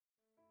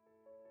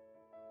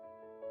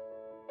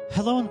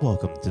Hello and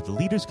welcome to the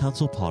Leaders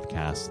Council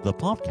podcast, the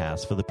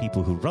podcast for the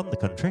people who run the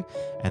country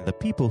and the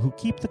people who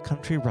keep the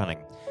country running.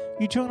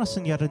 You join us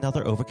in yet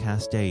another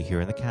overcast day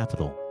here in the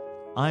capital.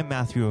 I'm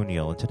Matthew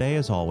O'Neill, and today,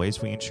 as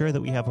always, we ensure that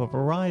we have a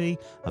variety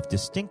of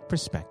distinct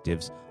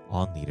perspectives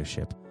on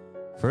leadership.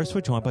 First,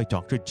 we're joined by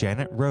Dr.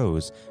 Janet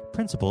Rose,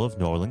 Principal of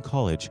Norland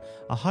College,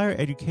 a higher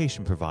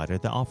education provider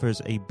that offers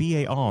a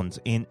BA Hons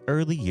in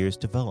Early Years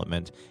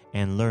Development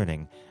and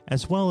Learning,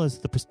 as well as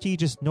the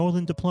prestigious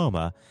Norland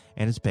Diploma,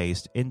 and is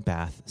based in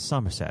Bath,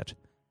 Somerset.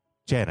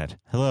 Janet,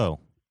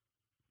 hello.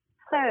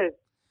 Hello.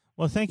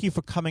 Well, thank you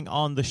for coming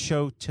on the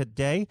show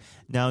today.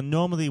 Now,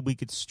 normally we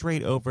get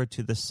straight over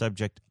to the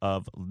subject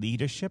of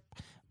leadership,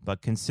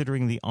 but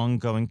considering the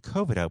ongoing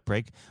COVID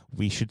outbreak,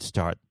 we should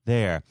start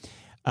there.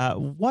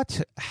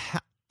 What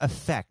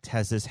effect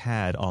has this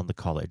had on the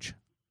college?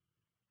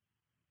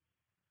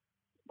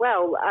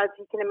 Well, as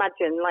you can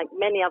imagine, like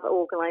many other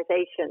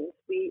organisations,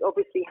 we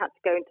obviously had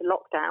to go into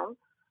lockdown.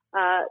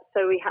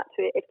 So we had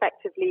to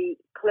effectively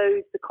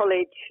close the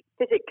college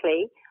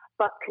physically,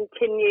 but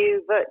continue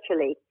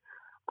virtually.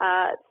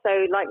 So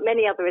like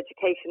many other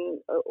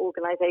education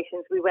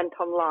organisations, we went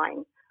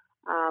online,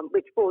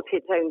 which brought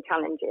its own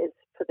challenges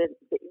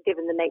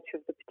given the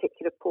nature of the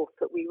particular course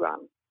that we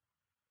run.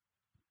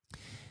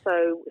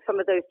 So some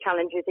of those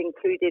challenges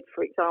included,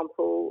 for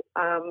example,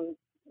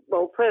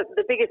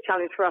 the biggest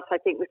challenge for us, I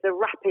think, was the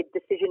rapid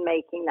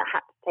decision-making that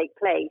had to take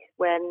place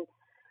when,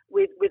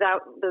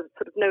 without the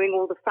sort of knowing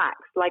all the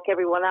facts, like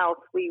everyone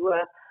else, we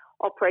were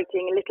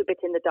operating a little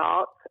bit in the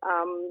dark,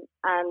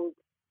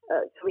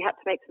 so we had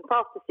to make some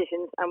fast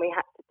decisions, and we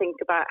had to think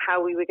about how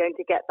we were going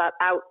to get that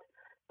out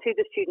to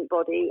the student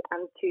body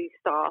and to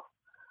staff,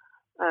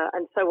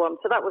 and so on.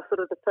 So that was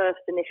sort of the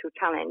first initial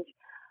challenge.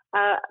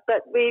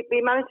 But we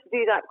managed to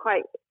do that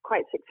quite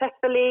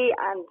successfully,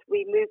 and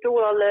we moved all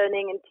our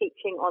learning and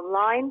teaching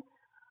online.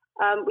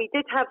 We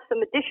did have some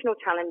additional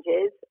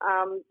challenges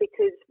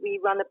because we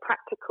run a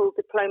practical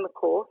diploma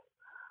course,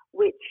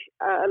 which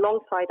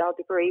alongside our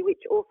degree,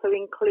 which also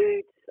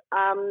includes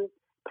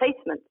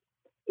placements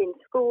in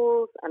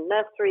schools and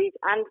nurseries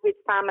and with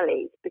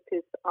families,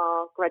 because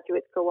our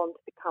graduates go on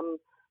to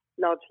become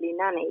largely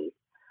nannies.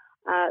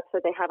 So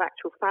they have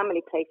actual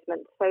family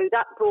placements. So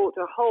that brought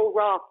a whole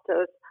raft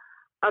of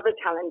other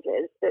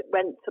challenges that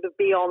went sort of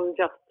beyond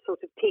just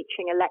sort of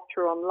teaching a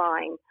lecture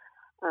online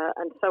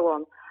and so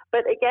on.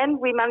 But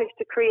again, we managed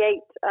to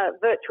create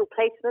virtual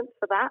placements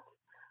for that.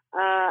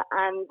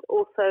 And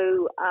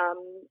also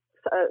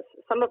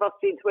some of our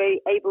students were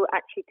able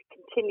actually to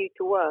continue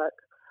to work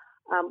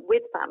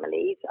with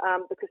families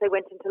because they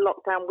went into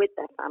lockdown with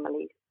their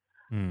families.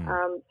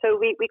 So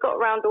we got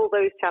around all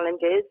those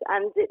challenges,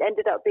 and it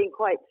ended up being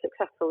quite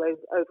successful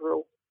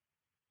overall.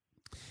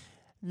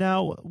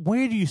 Now,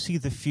 where do you see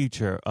the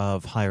future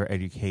of higher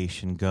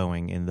education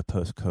going in the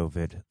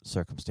post-COVID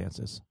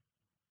circumstances?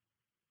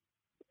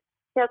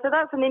 Yeah, so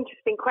that's an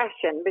interesting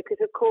question because,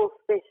 of course,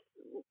 this,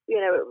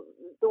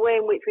 the way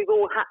in which we've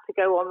all had to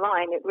go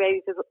online, it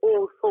raises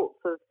all sorts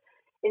of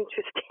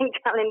interesting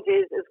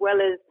challenges as well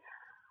as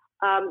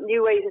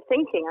new ways of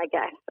thinking, I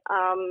guess.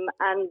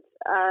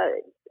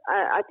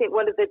 I think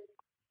one of the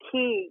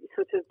key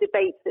sort of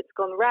debates that's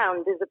gone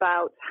round is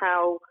about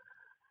how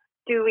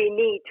do we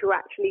need to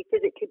actually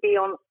physically be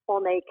on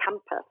a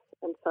campus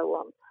and so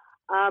on.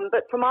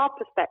 But from our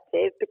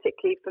perspective,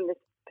 particularly from this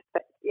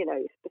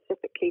perspective,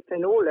 specifically for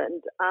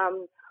Norland,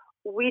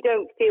 we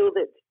don't feel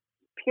that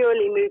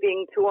purely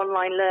moving to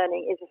online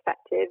learning is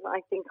effective.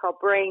 I think our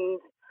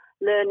brains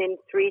learn in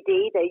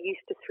 3D, they're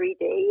used to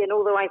 3D. And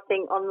although I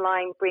think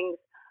online brings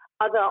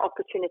other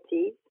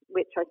opportunities,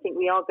 which I think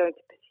we are going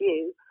to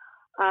pursue,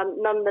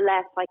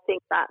 nonetheless, I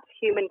think that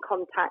human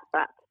contact,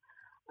 that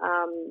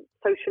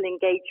social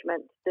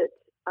engagement that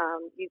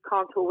you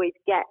can't always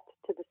get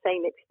to the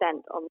same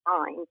extent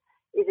online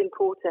is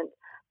important.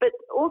 But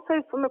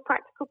also from a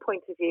practical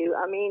point of view,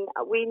 I mean,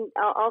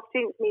 our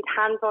students need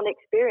hands-on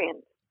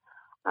experience.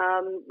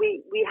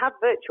 We have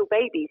virtual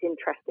babies,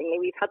 interestingly.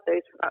 We've had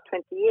those for about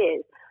 20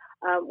 years,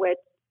 where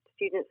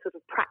students sort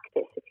of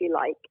practice, if you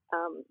like,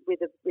 with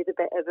a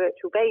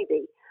virtual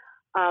baby,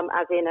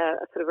 as in a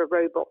sort of a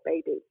robot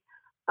baby.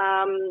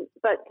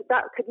 But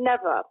that could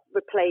never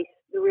replace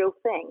the real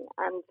thing.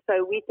 And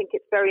so we think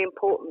it's very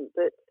important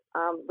that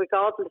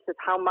regardless of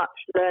how much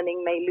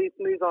learning may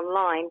move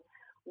online,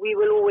 we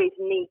will always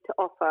need to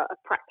offer a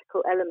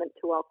practical element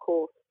to our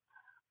course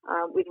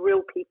with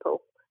real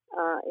people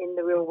in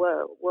the real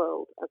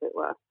world, as it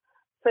were.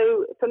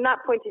 So from that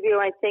point of view,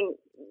 I think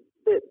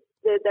that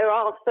there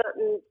are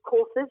certain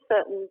courses,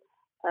 certain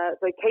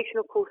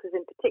vocational courses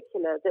in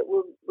particular, that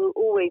will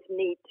always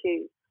need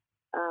to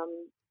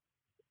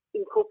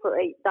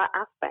incorporate that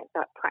aspect,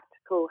 that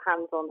practical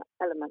hands-on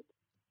element.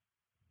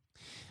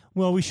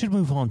 Well, we should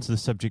move on to the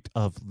subject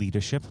of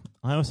leadership.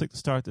 I always like to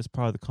start this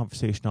part of the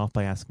conversation off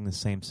by asking the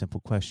same simple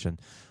question.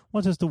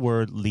 What does the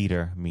word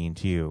leader mean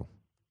to you?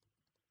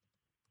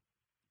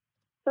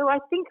 So I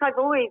think I've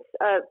always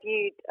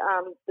viewed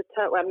the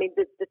term,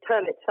 the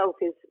term itself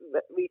is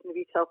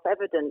reasonably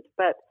self-evident,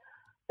 but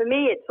for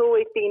me, it's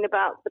always been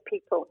about the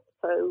people.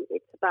 So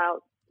it's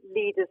about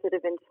leaders that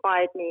have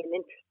inspired me and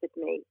interested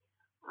me,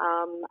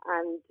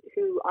 and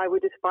who I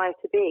would aspire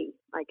to be,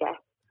 I guess.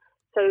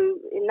 So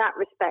in that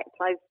respect,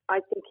 I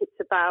think it's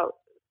about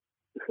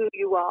who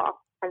you are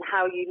and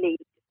how you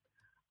lead,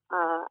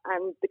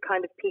 and the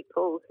kind of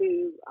people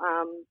who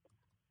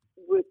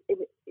would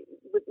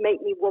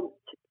make me want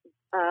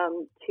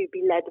to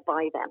be led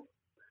by them.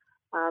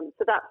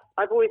 So that's,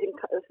 I've always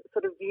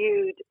sort of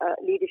viewed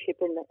leadership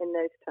in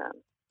those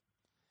terms,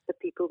 the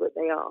people that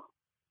they are.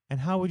 And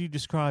how would you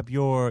describe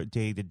your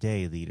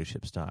day-to-day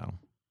leadership style?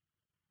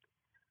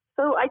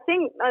 So I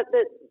think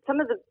that some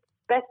of the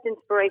best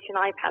inspiration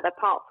I've had,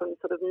 apart from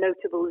sort of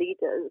notable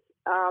leaders,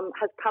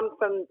 has come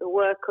from the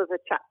work of a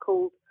chap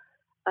called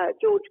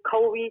George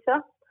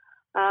Colwieser.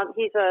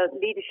 He's a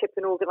leadership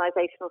and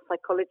organizational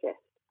psychologist,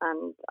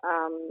 and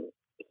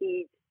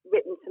he's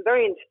written some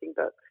very interesting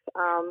books.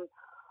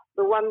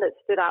 The one that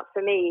stood out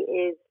for me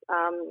is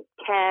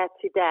Care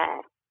to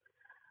Dare.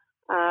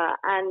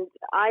 And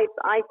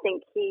I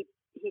think he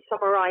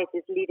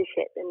summarizes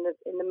leadership in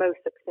the most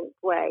succinct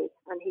way,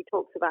 and he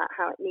talks about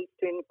how it needs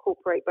to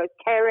incorporate both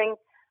caring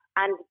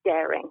and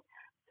daring.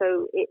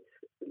 So it's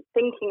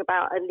thinking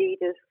about a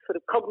leader's sort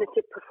of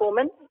cognitive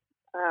performance,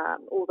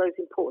 all those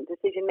important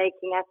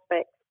decision-making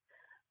aspects,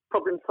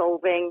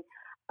 problem-solving,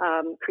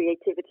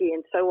 creativity,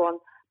 and so on,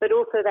 but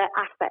also their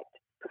affect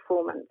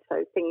performance.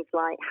 So things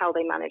like how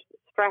they manage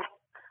stress,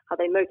 how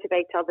they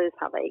motivate others,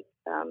 how they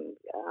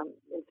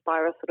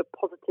inspire a sort of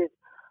positive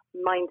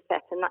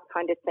mindset and that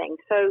kind of thing.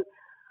 So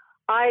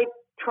I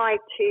try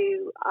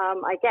to,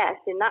 I guess,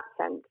 in that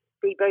sense,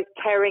 be both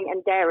caring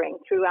and daring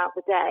throughout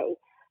the day,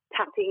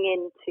 tapping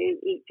into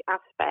each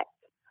aspect,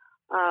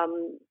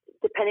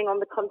 depending on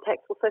the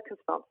context or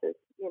circumstances.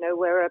 You know,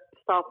 where a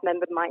staff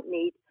member might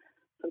need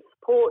some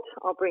support,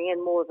 I'll bring in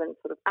more than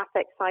sort of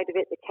affect side of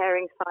it, the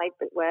caring side,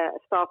 but where a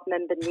staff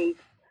member needs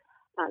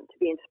to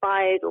be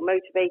inspired or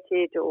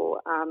motivated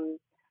or,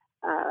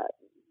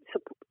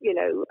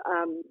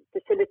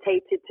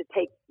 facilitated to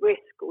take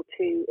risk or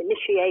to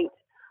initiate,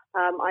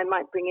 I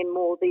might bring in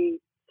more the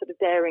sort of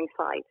daring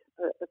side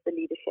of the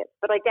leadership.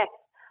 But I guess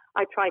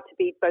I try to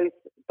be both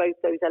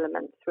those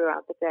elements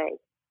throughout the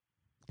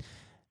day.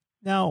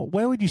 Now,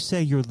 where would you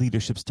say your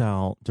leadership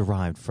style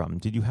derived from?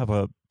 Did you have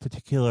a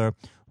particular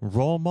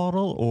role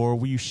model, or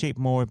were you shaped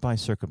more by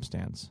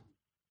circumstance?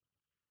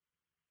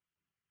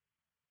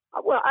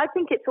 Well, I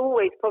think it's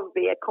always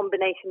probably a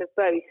combination of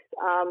both.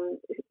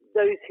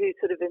 Those who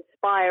sort of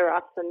inspire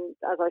us, and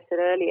as I said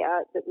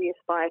earlier, that we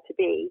aspire to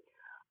be,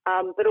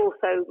 but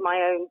also my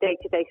own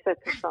day-to-day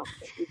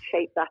circumstances which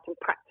shape that and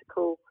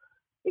practical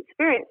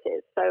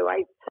experiences. So,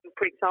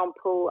 for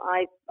example,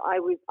 I've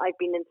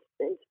been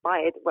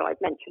inspired. Well,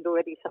 I've mentioned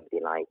already somebody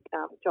like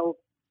Joel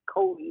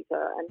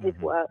Colwieser and his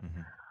work.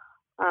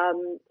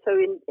 So,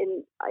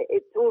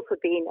 it's also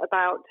been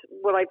about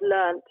what I've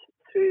learned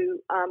through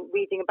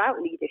reading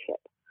about leadership.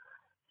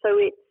 So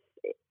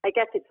I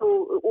guess it's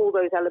all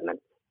those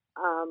elements.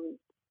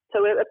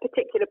 So a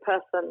particular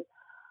person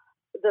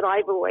that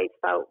I've always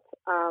felt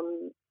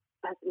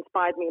has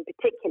inspired me in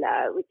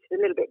particular, which is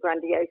a little bit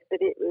grandiose, but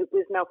it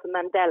was Nelson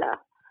Mandela,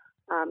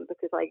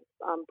 because I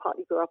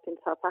partly grew up in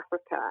South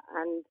Africa,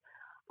 and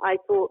I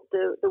thought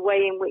the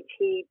way in which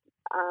he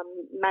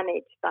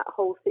managed that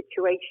whole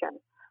situation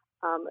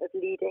of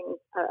leading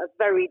a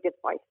very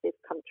divisive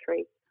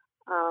country,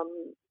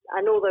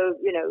 and although,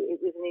 you know, it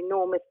was an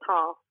enormous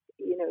task,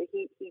 you know,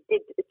 he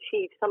did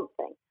achieve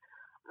something.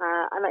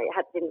 And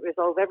it didn't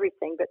resolve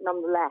everything, but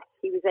nonetheless,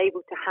 he was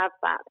able to have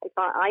that.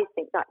 I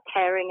think that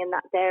caring and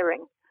that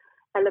daring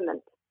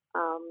element,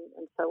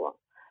 and so on.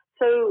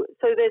 So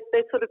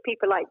there's sort of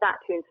people like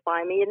that who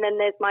inspire me, and then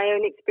there's my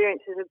own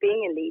experiences of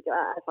being a leader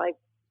as I've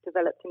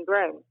developed and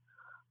grown.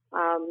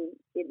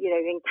 You know,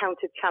 you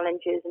encounter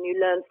challenges and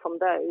you learn from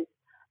those,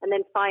 and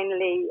then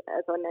finally,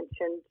 as I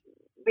mentioned,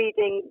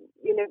 reading,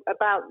 you know,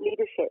 about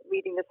leadership,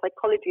 reading the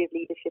psychology of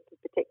leadership in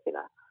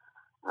particular.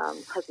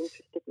 Has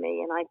interested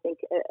me, and I think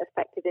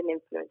affected and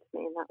influenced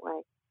me in that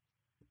way.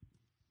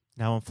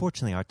 Now,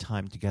 unfortunately, our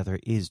time together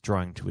is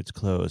drawing to its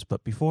close,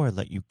 but before I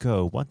let you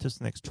go, what does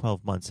the next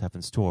 12 months have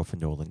in store for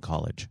Norland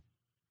College?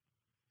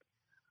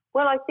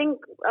 Well, I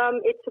think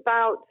it's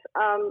about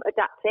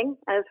adapting,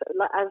 as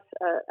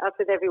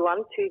with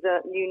everyone, to the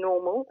new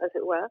normal, as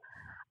it were.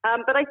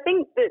 But I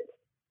think that,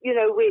 you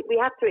know, we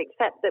have to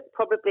accept that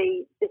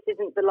probably this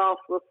isn't the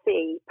last we'll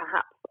see,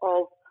 perhaps,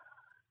 of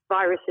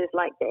viruses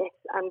like this,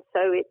 and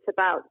so it's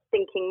about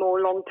thinking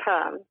more long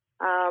term,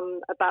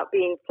 about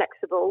being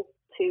flexible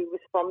to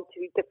respond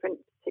to different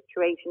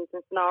situations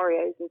and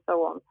scenarios and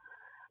so on.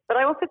 But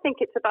I also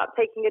think it's about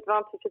taking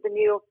advantage of the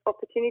new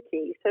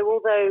opportunities. So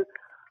although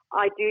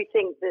I do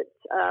think that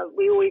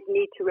we always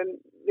need to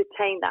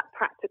retain that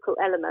practical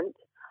element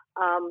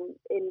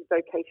in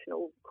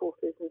vocational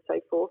courses and so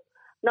forth,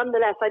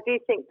 nonetheless, I do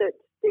think that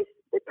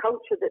the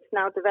culture that's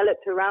now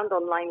developed around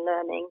online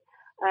learning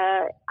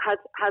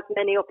has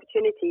many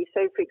opportunities.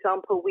 So, for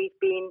example, we've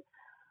been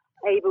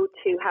able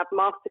to have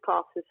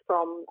masterclasses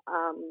from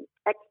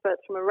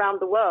experts from around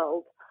the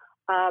world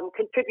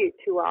contribute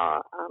to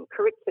our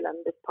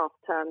curriculum this past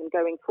term and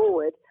going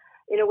forward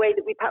in a way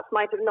that we perhaps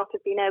might have not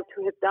have been able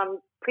to have done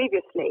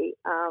previously,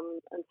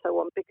 and so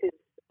on, because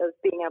of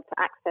being able to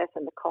access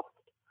and the cost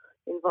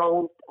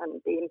involved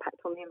and the impact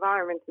on the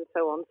environment and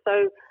so on.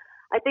 So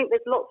I think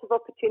there's lots of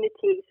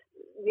opportunities,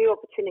 new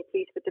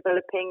opportunities for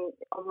developing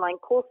online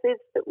courses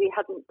that we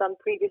hadn't done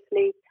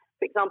previously.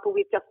 For example,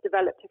 we've just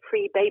developed a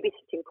free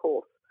babysitting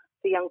course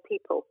for young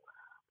people.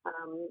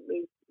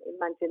 We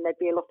imagine there'd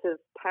be a lot of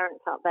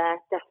parents out there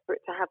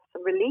desperate to have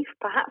some relief,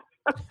 perhaps,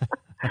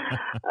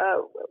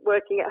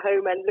 working at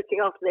home and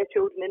looking after their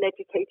children and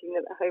educating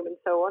them at home and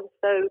so on.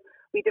 So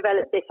we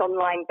developed this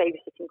online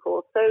babysitting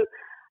course. So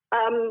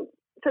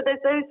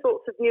there's those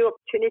sorts of new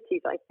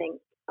opportunities, I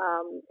think,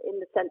 in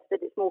the sense that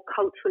it's more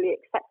culturally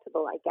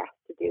acceptable, I guess,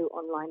 to do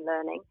online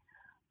learning.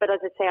 But as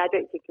I say, I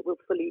don't think it will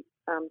fully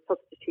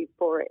substitute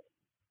for it.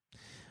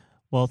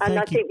 Well, and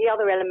I think the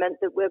other element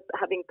that we're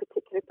having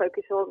particular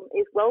focus on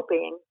is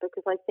well-being,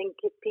 because I think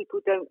if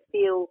people don't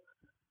feel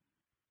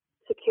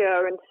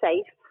secure and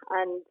safe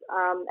and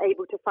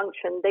able to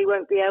function, they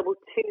won't be able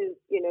to,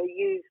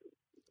 use,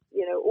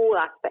 all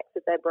aspects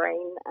of their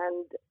brain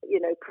and,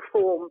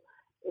 perform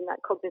in that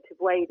cognitive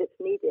way that's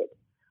needed.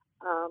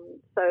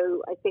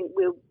 So I think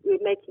we're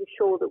making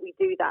sure that we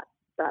do that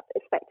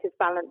effective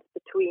balance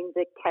between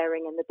the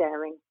caring and the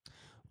daring.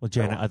 Well,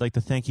 Janet, I'd like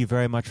to thank you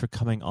very much for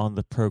coming on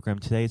the program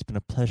today. It's been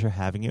a pleasure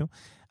having you.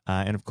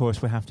 And of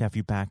course, we'll have to have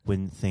you back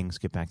when things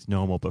get back to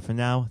normal. But for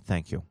now,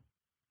 thank you.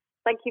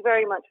 Thank you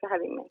very much for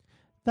having me.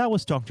 That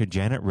was Dr.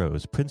 Janet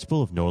Rose,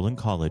 Principal of Norland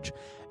College.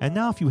 And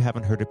now, if you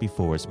haven't heard it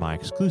before, is my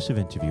exclusive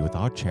interview with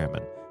our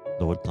chairman,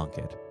 Lord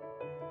Blunkett.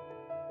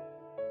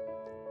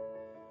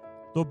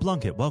 Lord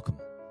Blunkett, welcome.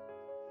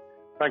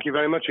 Thank you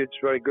very much. It's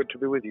very good to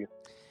be with you.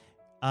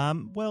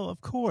 Well,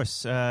 of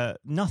course,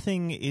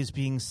 nothing is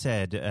being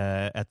said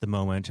at the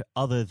moment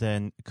other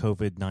than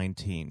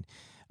COVID-19,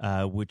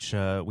 which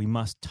we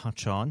must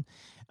touch on.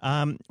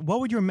 What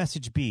would your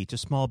message be to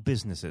small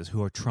businesses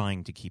who are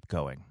trying to keep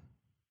going?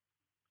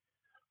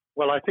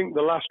 Well, I think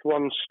the last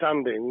ones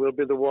standing will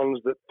be the ones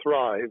that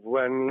thrive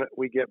when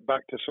we get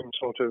back to some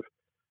sort of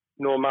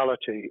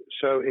normality.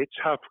 So it's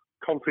have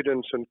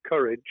confidence and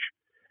courage.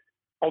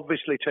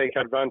 Obviously take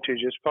advantage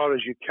as far as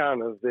you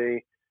can of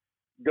the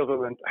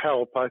government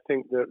help. I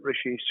think that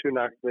Rishi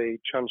Sunak, the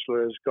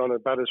Chancellor, has gone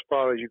about as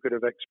far as you could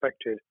have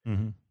expected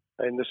in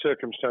the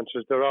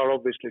circumstances. There are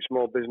obviously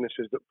small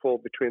businesses that fall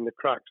between the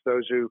cracks.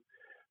 Those who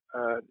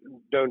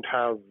don't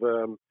have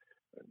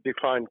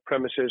defined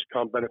premises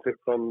can't benefit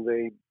from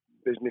the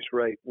business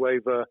rate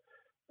waiver,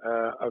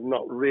 have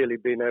not really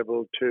been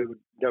able to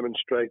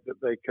demonstrate that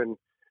they can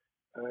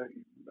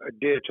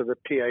adhere to the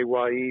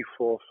PAYE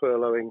for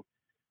furloughing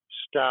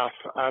staff,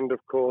 and of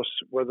course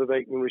whether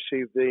they can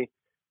receive the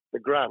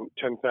grant,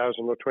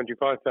 10,000 or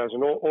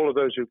 25,000. All of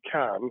those who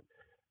can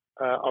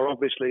are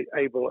obviously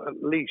able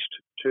at least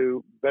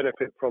to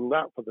benefit from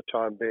that for the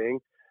time being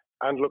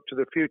and look to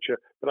the future.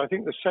 But I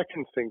think the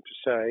second thing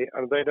to say,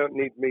 and they don't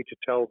need me to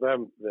tell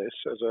them this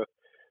as a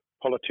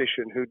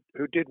politician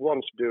who did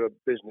once do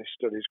a business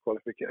studies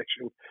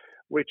qualification,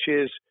 which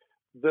is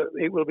that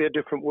it will be a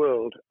different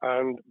world,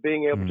 and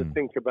being able to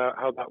think about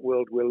how that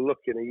world will look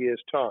in a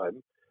year's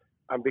time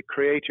and be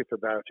creative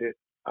about it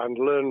and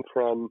learn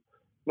from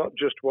not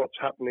just what's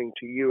happening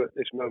to you at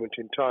this moment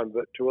in time,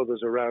 but to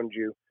others around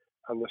you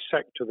and the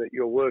sector that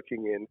you're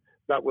working in,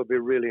 that will be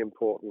really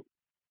important.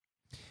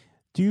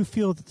 Do you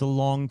feel that the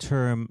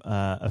long-term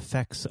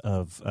effects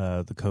of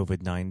the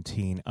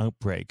COVID-19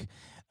 outbreak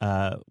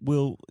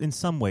will in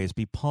some ways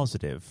be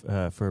positive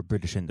for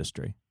British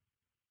industry?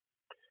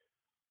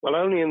 Well,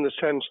 only in the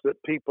sense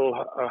that people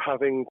are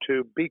having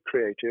to be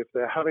creative,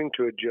 they're having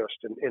to adjust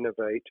and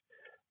innovate.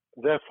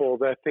 Therefore,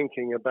 they're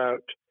thinking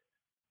about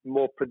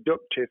more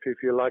productive, if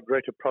you like,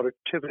 greater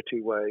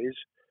productivity ways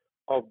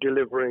of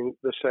delivering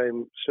the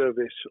same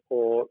service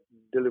or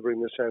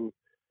delivering the same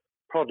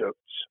products.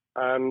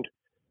 And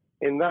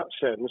in that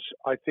sense,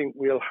 I think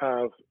we'll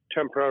have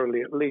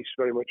temporarily at least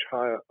very much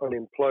higher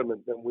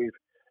unemployment than we've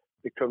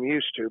become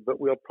used to, but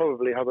we'll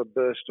probably have a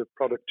burst of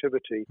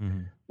productivity,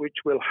 which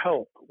will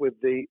help with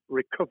the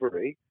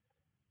recovery.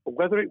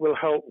 Whether it will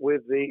help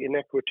with the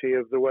inequity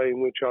of the way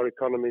in which our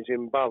economy is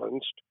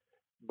imbalanced,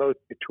 both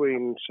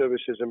between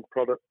services and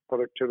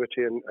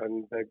productivity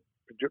and the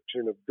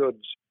production of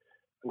goods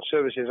and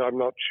services, I'm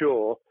not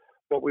sure.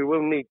 What we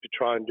will need to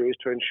try and do is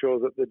to ensure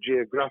that the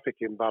geographic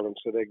imbalance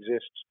that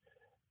exists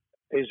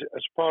is,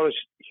 as far as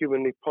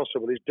humanly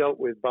possible, is dealt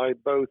with by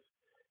both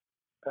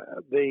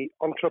the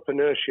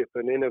entrepreneurship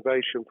and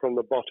innovation from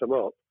the bottom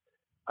up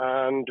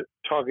and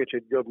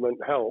targeted government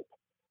help,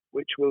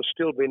 which will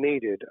still be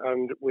needed.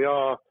 And we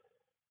are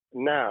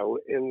now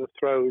in the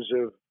throes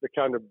of the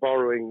kind of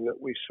borrowing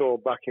that we saw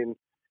back in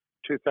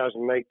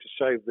 2008 to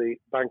save the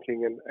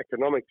banking and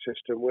economic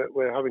system.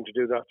 We're having to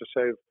do that to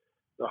save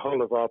the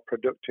whole of our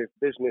productive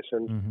business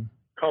and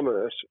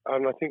commerce,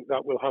 and I think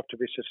that will have to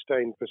be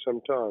sustained for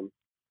some time.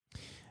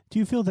 Do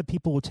you feel that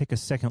people will take a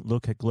second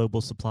look at global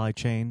supply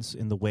chains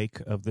in the wake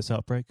of this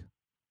outbreak?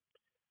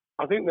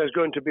 I think there's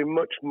going to be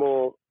much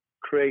more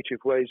creative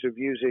ways of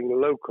using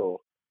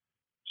local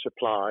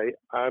supply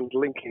and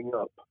linking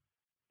up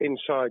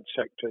inside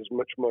sectors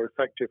much more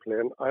effectively.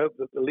 And I hope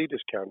that the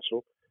Leaders'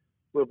 Council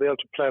will be able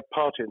to play a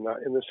part in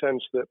that, in the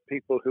sense that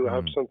people who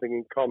have something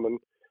in common,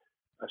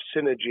 a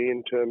synergy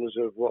in terms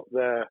of what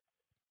they're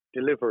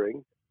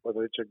delivering,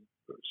 whether it's a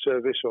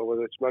service or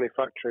whether it's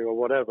manufacturing or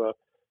whatever,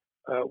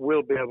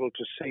 will be able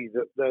to see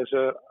that there's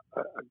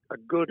a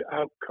good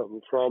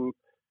outcome from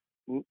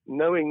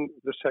knowing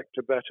the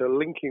sector better,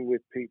 linking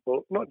with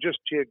people, not just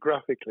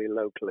geographically,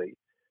 locally,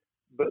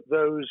 but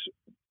those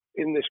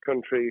in this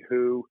country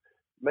who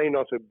may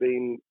not have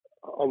been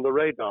on the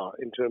radar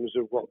in terms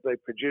of what they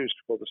produced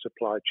for the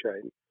supply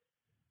chain.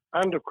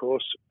 And of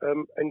course,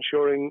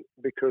 ensuring,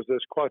 because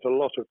there's quite a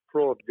lot of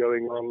fraud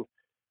going on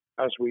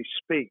as we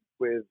speak,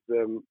 with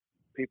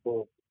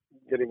people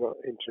getting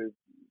into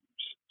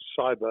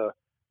cyber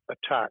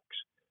attacks,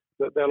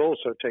 that they'll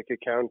also take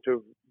account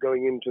of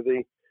going into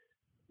the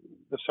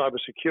cyber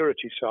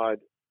security side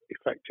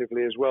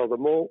effectively as well. The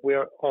more we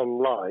are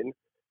online,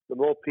 the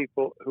more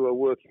people who are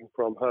working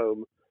from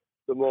home,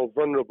 the more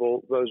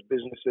vulnerable those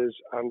businesses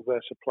and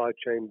their supply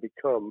chain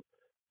become.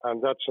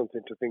 And that's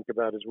something to think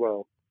about as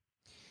well.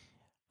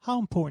 How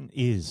important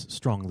is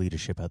strong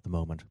leadership at the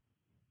moment?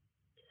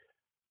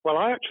 Well,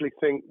 I actually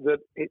think that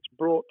it's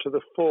brought to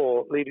the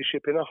fore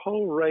leadership in a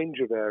whole range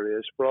of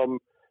areas, from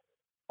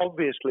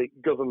obviously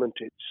government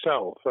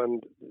itself,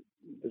 and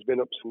there's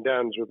been ups and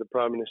downs with the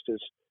Prime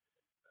Minister's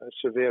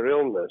severe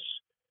illness,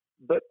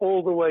 but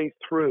all the way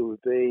through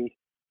the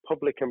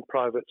public and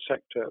private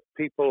sector,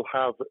 people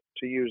have,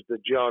 to use the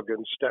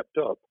jargon, stepped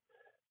up,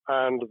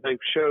 and they've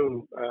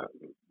shown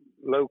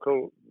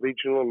local,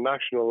 regional,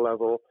 national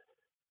level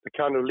the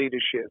kind of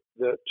leadership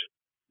that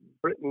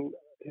Britain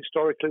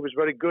historically was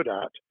very good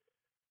at.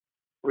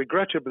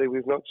 Regrettably,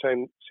 we've not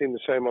seen the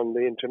same on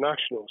the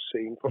international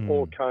scene for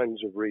all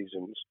kinds of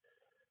reasons,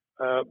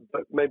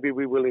 but maybe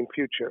we will in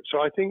future. So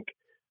I think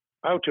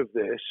out of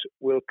this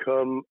will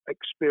come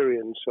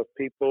experience of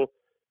people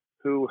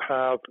who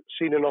have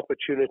seen an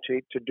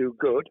opportunity to do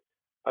good,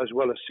 as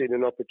well as seen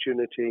an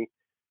opportunity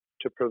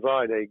to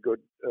provide a good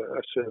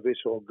service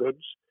or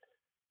goods,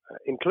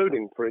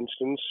 including, for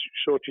instance,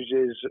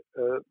 shortages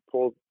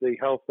for the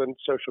health and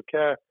social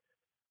care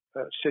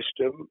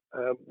system,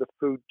 the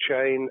food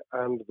chain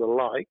and the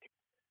like.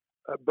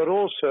 But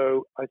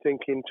also, I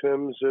think in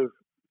terms of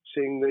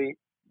seeing the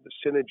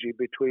synergy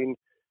between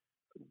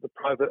the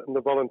private and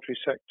the voluntary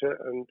sector,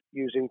 and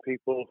using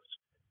people's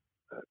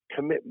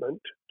commitment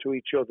to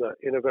each other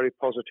in a very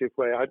positive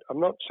way. I'm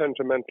not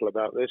sentimental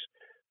about this.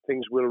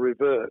 Things will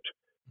revert.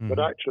 But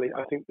actually,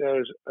 I think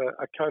there's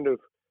a kind of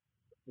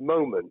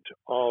moment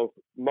of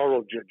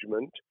moral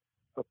judgment,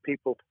 of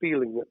people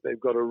feeling that they've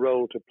got a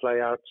role to play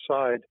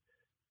outside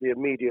the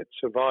immediate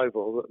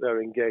survival that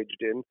they're engaged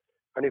in.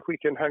 And if we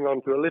can hang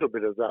on to a little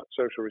bit of that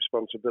social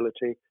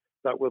responsibility,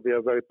 that will be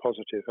a very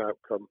positive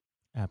outcome.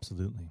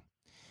 Absolutely.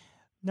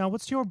 Now,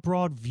 what's your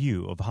broad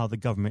view of how the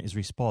government is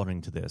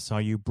responding to this?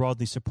 Are you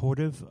broadly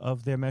supportive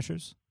of their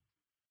measures?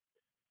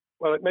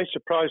 Well, it may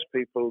surprise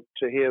people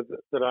to hear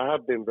that I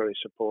have been very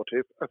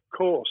supportive. Of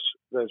course,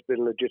 there's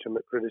been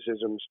legitimate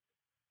criticisms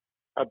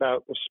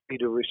about the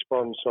speed of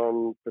response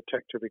on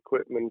protective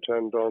equipment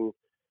and on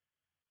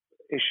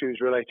issues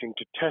relating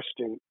to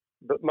testing.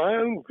 But my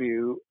own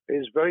view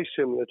is very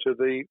similar to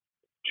the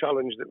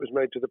challenge that was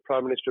made to the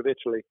Prime Minister of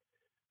Italy,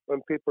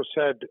 when people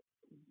said,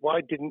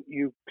 why didn't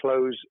you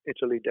close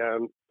Italy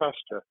down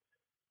faster?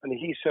 And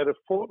he said, a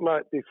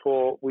fortnight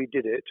before we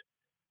did it,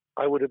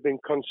 I would have been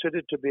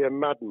considered to be a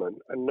madman,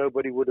 and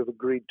nobody would have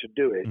agreed to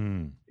do it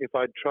if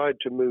I'd tried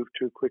to move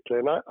too quickly.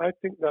 And I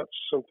think that's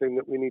something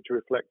that we need to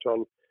reflect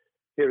on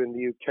here in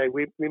the UK.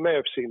 We may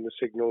have seen the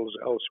signals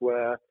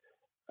elsewhere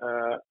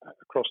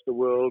across the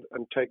world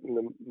and taken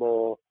them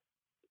more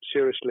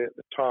seriously at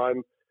the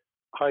time.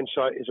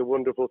 Hindsight is a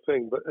wonderful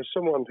thing, but as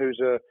someone who's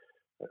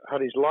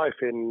had his life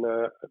in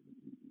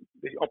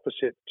the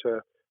opposite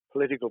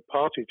political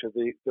party to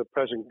the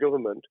present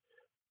government,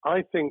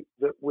 I think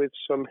that with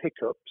some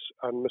hiccups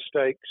and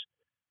mistakes,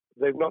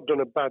 they've not done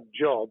a bad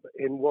job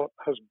in what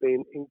has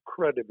been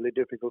incredibly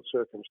difficult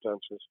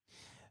circumstances.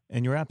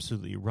 And you're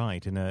absolutely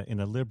right. In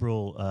a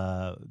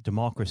liberal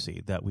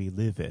democracy that we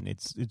live in,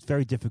 it's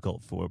very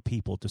difficult for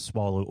people to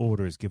swallow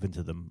orders given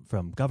to them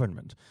from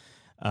government.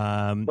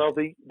 Well,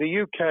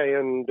 the UK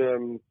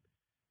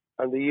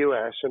and the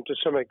US, and to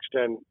some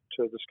extent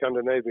the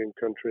Scandinavian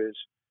countries,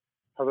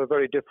 have a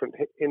very different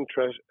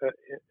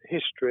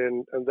history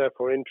and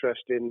therefore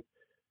interest in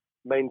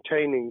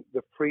maintaining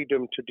the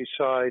freedom to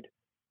decide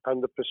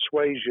and the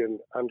persuasion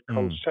and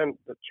consent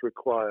that's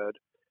required.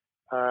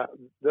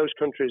 Those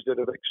countries that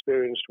have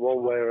experienced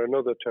one way or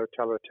another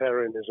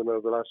totalitarianism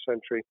over the last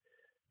century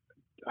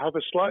have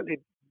a slightly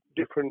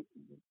different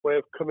way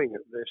of coming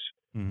at this.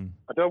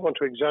 I don't want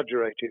to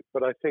exaggerate it,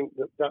 but I think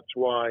that that's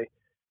why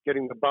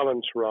getting the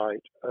balance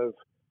right of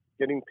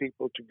getting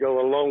people to go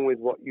along with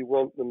what you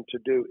want them to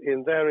do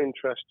in their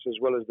interests as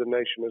well as the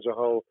nation as a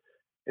whole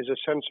is a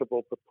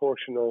sensible,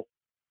 proportional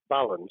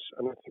balance.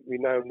 And I think we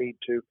now need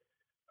to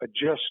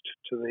adjust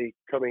to the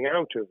coming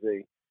out of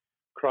the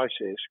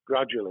crisis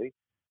gradually,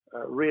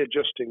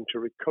 readjusting to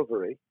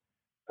recovery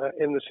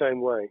in the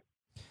same way.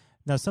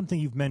 Now, something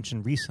you've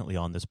mentioned recently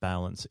on this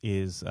balance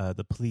is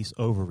the police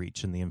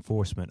overreach in the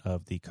enforcement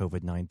of the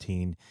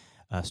COVID-19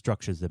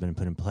 structures that have been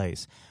put in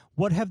place.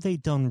 What have they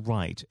done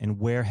right, and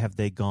where have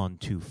they gone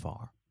too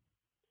far?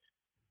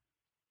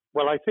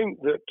 Well, I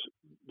think that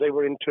they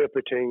were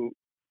interpreting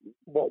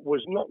what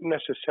was not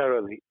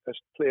necessarily as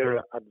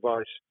clear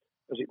advice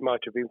as it might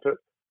have been for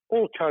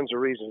all kinds of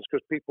reasons,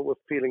 because people were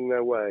feeling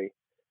their way.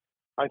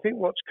 I think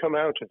what's come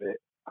out of it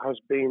has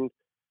been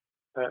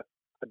a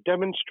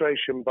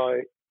demonstration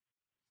by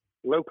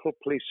local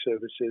police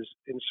services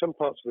in some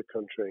parts of the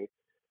country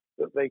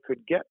that they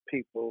could get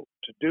people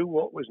to do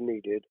what was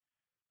needed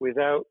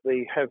without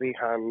the heavy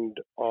hand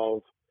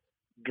of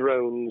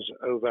drones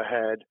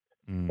overhead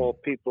or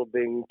people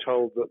being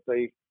told that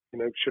they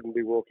shouldn't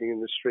be walking in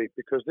the street,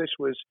 because this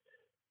was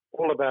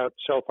all about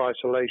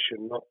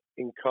self-isolation, not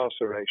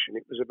incarceration.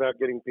 It was about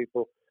getting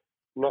people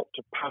not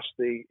to pass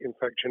the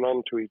infection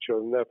on to each other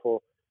and therefore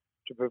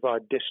to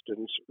provide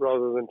distance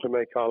rather than to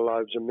make our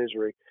lives a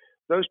misery.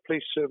 Those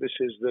police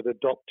services that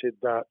adopted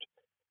that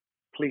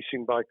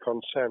policing by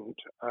consent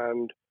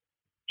and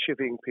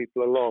chivying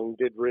people along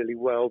did really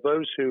well.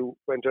 Those who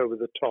went over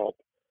the top,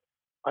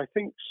 I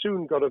think,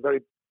 soon got a very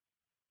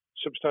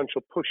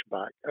substantial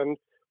pushback. And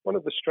one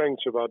of the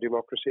strengths of our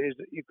democracy is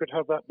that you could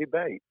have that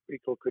debate.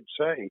 People could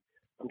say,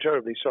 I'm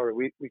terribly sorry,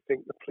 we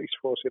think the police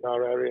force in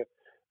our area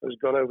has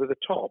gone over the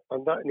top.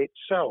 And that in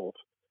itself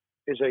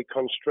is a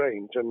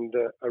constraint and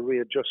a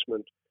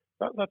readjustment.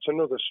 That's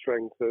another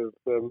strength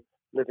of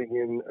living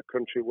in a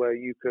country where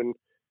you can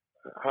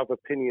have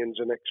opinions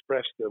and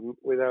express them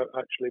without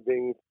actually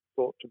being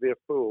thought to be a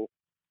fool.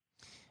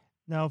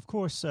 Now, of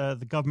course,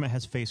 the government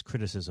has faced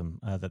criticism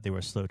that they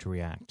were slow to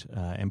react,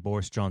 and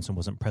Boris Johnson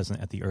wasn't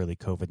present at the early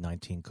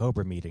COVID-19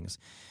 COBRA meetings.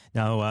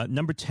 Now,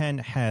 Number 10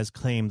 has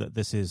claimed that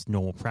this is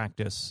normal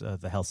practice.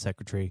 The health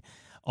secretary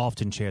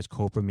often chairs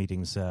COBRA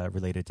meetings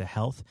related to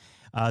health.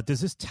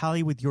 Does this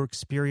tally with your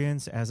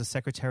experience as a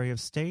Secretary of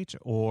State,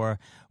 or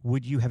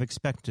would you have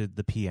expected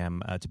the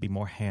PM to be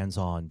more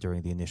hands-on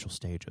during the initial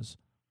stages?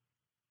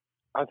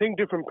 I think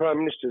different prime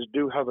ministers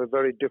do have a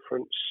very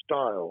different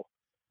style.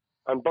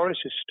 And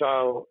Boris's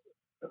style,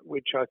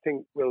 which I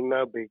think will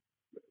now be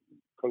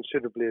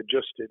considerably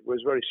adjusted,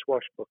 was very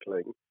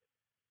swashbuckling.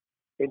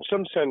 In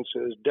some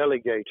senses,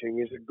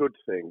 delegating is a good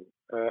thing,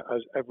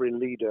 as every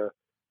leader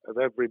of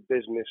every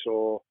business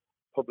or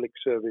public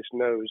service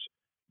knows.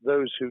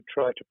 Those who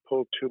try to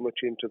pull too much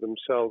into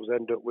themselves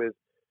end up with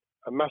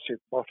a massive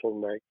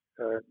bottleneck,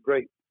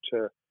 great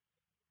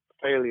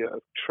failure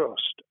of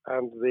trust,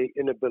 and the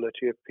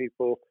inability of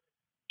people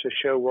to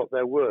show what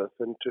they're worth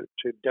and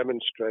to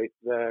demonstrate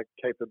their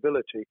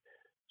capability.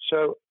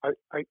 So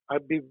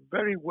I'd be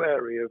very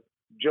wary of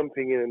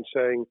jumping in and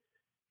saying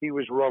he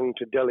was wrong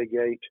to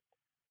delegate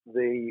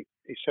the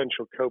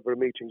essential COBRA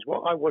meetings.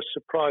 What I was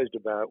surprised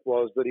about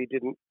was that he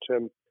didn't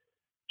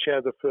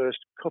chair the first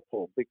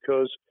couple,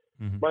 because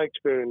my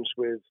experience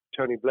with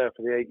Tony Blair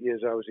for the 8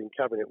 years I was in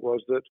Cabinet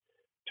was that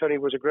Tony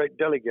was a great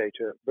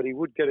delegator, but he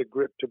would get a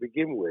grip to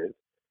begin with,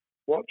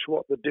 watch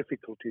what the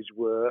difficulties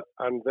were,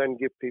 and then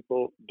give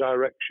people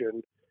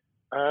direction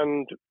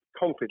and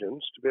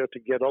confidence to be able to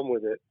get on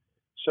with it.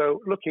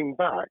 So looking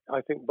back,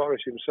 I think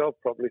Boris himself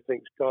probably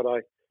thinks, God,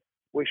 I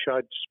wish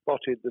I'd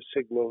spotted the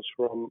signals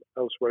from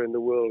elsewhere in the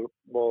world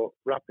more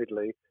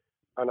rapidly,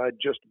 and I'd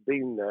just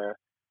been there.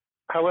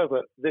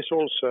 However, this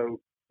also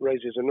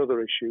raises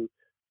another issue.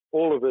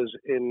 All of us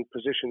in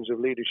positions of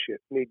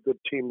leadership need good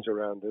teams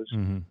around us.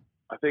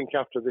 I think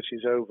after this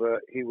is over,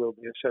 he will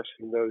be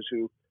assessing those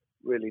who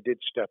really did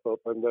step up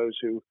and those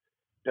who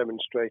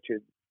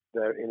demonstrated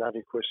their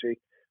inadequacy.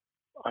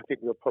 I think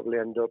we'll probably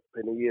end up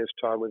in a year's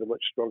time with a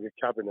much stronger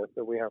cabinet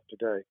than we have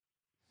today.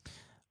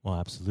 Well,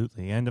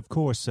 absolutely. And of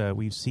course,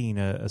 we've seen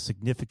a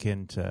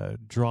significant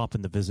drop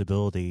in the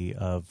visibility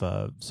of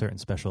certain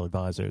special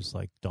advisors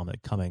like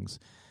Dominic Cummings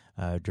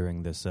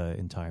during this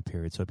entire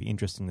period. So it'd be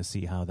interesting to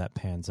see how that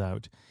pans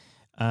out.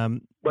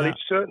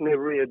 It's certainly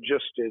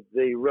readjusted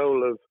the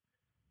role of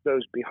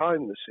those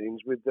behind the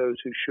scenes with those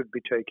who should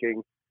be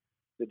taking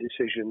the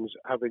decisions,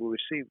 having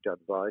received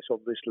advice.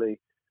 Obviously,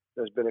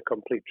 there's been a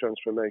complete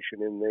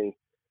transformation in the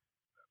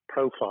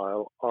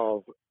profile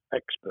of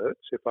experts,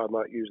 if I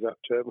might use that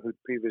term,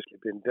 who'd previously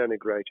been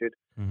denigrated.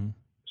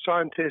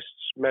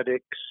 Scientists,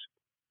 medics,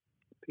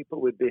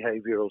 people with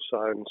behavioral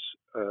science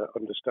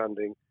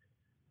understanding.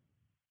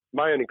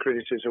 My only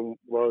criticism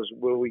was,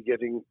 were we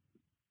getting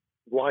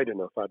wide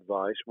enough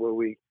advice? Were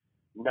we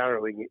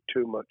narrowing it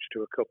too much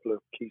to a couple of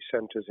key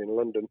centres in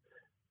London?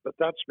 But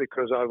that's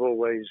because I've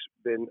always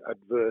been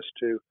adverse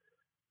to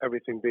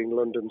everything being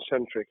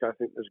London-centric. I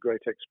think there's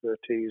great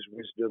expertise,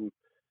 wisdom,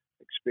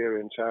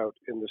 experience out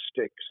in the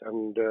sticks,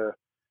 and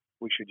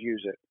we should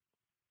use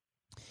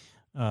it.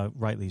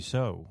 Rightly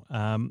so.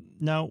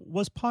 Now,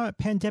 was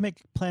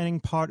pandemic planning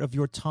part of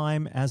your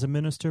time as a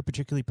minister,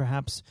 particularly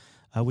perhaps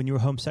when you were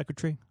Home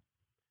Secretary?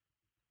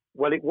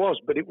 Well, it was,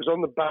 but it was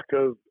on the back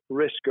of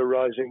risk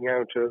arising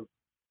out of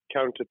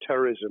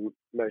counter-terrorism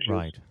measures.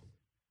 Right.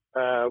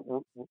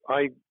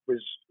 I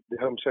was the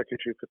Home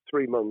Secretary for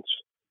 3 months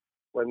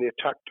when the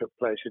attack took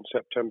place in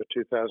September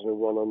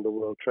 2001 on the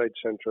World Trade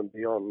Center and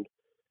beyond.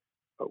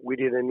 We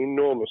did an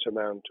enormous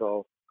amount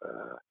of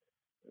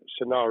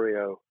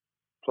scenario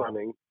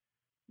planning,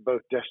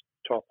 both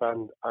desktop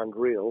and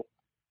real.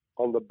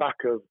 On the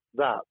back of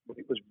that,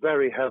 it was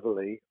very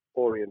heavily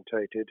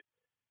orientated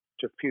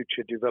to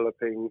future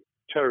developing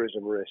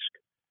terrorism risk.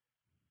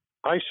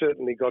 I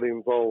certainly got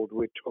involved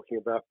with talking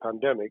about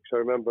pandemics. I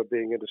remember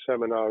being at a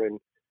seminar in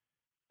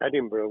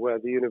Edinburgh where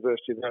the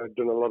university there had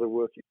done a lot of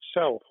work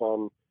itself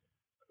on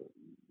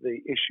the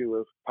issue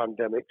of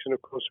pandemics. And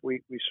of course,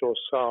 we saw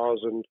SARS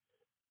and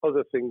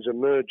other things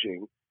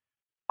emerging.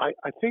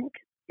 I think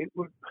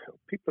people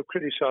have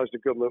criticised the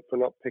government for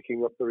not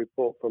picking up the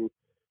report from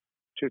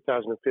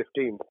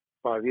 2015,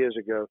 5 years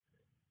ago.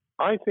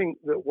 I think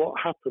that what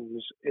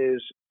happens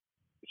is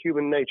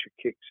human nature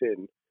kicks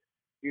in.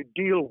 You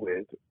deal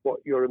with what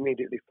you're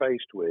immediately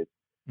faced with.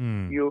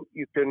 You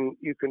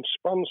can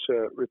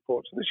sponsor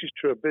reports, and this is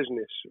true of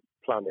business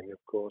planning,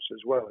 of course, as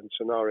well, and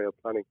scenario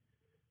planning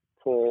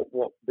for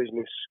what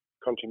business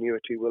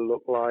continuity will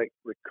look like,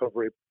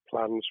 recovery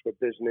plans for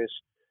business,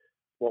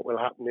 what will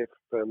happen if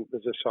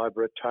there's a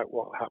cyber attack,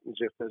 what happens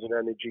if there's an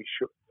energy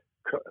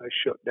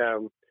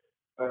shutdown.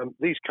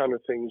 These kind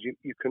of things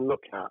you can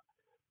look at,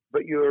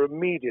 but you're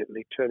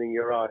immediately turning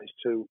your eyes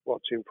to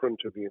what's in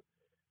front of you.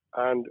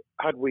 And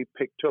had we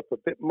picked up a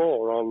bit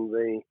more on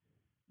the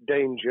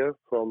danger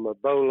from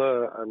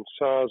Ebola and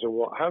SARS and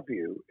what have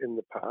you in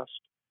the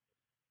past,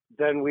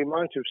 then we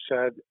might have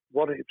said,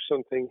 what if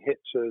something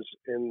hits us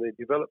in the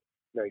developed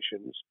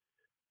nations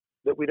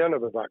that we don't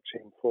have a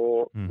vaccine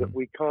for, that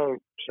we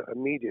can't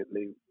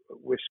immediately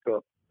whisk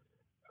up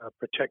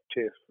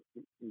protective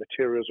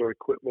materials or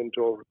equipment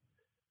or,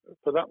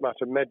 for that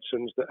matter,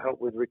 medicines that help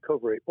with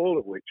recovery, all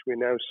of which we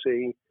now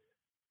see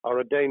are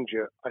a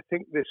danger. I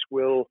think this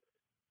will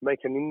make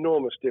an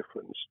enormous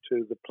difference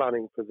to the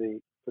planning for the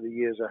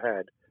years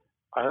ahead.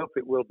 I hope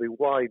it will be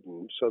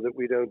widened so that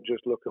we don't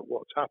just look at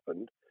what's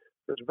happened,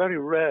 but very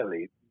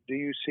rarely do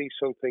you see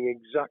something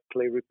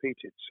exactly repeat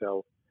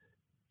itself.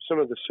 Some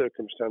of the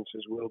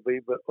circumstances will be,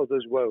 but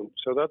others won't.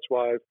 So that's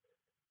why I've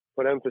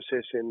put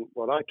emphasis in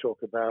what I talk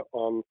about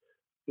on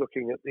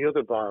looking at the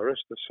other virus,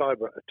 the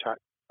cyber attack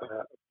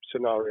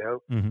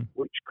scenario,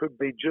 which could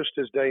be just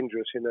as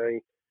dangerous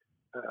in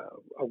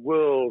a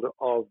world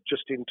of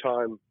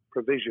just-in-time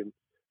provision.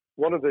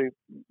 One of the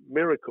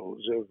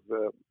miracles of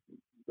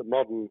the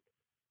modern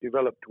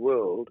developed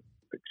world,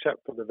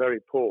 except for the very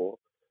poor,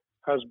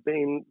 has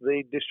been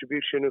the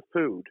distribution of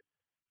food.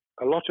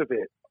 A lot of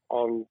it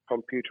on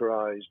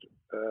computerized,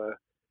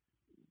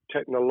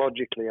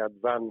 technologically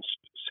advanced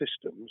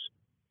systems.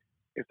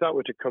 If that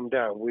were to come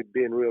down, we'd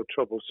be in real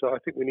trouble. So I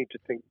think we need to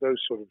think those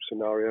sort of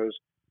scenarios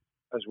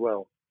as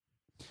well.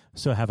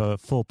 So have a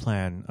full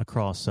plan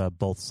across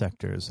both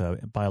sectors,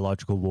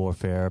 biological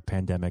warfare,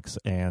 pandemics,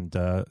 and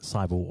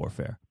cyber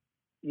warfare.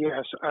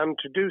 Yes, and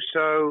to do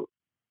so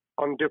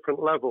on different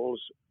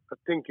levels. I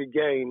think,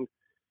 again,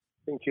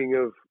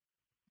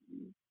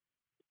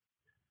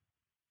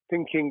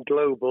 thinking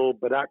global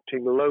but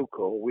acting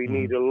local, we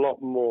need a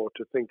lot more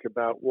to think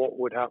about what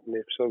would happen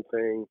if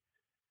something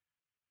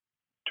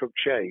took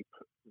shape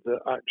that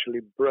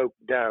actually broke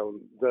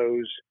down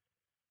those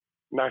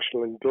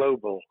national and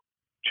global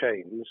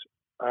chains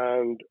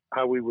and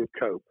how we would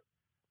cope.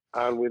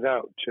 And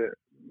without,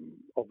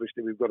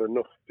 obviously, we've got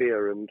enough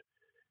fear and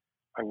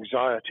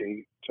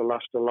anxiety to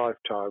last a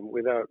lifetime.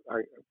 Without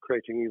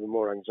creating even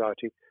more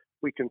anxiety,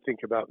 we can think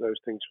about those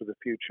things for the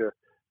future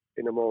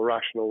in a more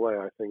rational way,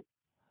 I think.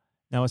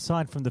 Now,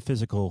 aside from the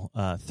physical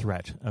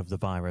threat of the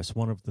virus,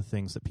 one of the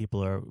things that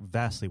people are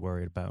vastly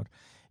worried about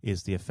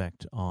is the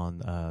effect on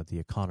the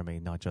economy,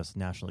 not just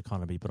national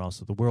economy, but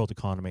also the world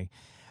economy.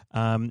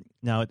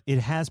 Now, it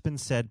has been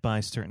said by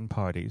certain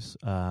parties,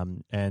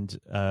 and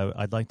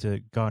I'd like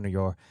to garner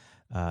your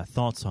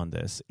thoughts on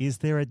this. Is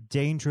there a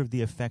danger of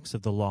the effects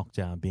of the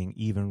lockdown being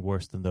even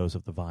worse than those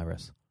of the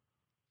virus?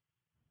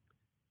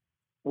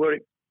 Were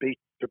it be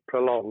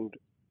prolonged,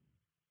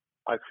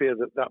 I fear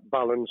that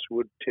balance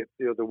would tip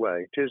the other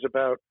way. It is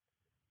about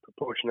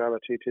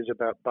proportionality. It is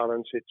about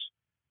balance. It's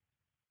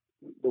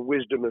the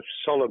wisdom of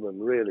Solomon,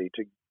 really,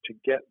 to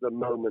get the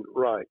moment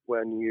right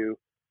when you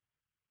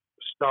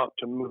start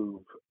to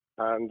move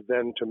and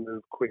then to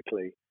move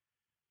quickly.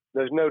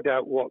 There's no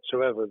doubt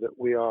whatsoever that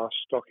we are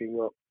stocking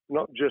up,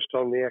 not just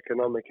on the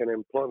economic and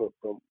employment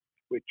front,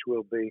 which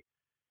will be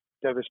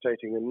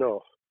devastating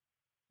enough,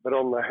 but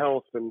on the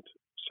health and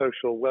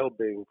social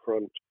well-being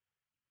front,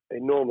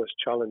 enormous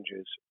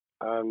challenges,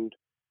 and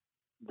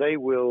they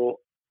will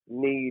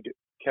need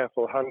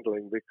careful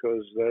handling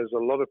because there's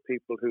a lot of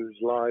people whose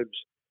lives,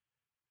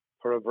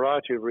 for a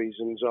variety of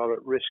reasons, are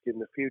at risk in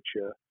the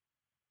future.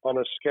 on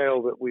a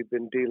scale that we've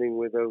been dealing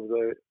with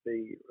over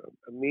the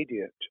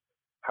immediate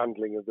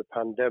handling of the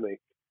pandemic,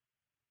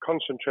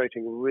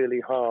 concentrating really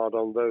hard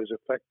on those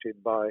affected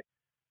by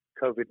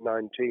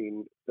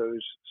COVID-19,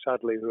 those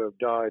sadly who have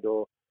died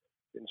or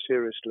been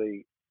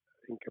seriously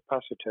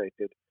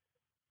incapacitated,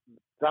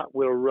 that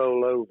will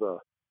roll over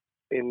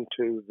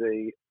into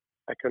the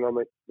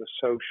economic, the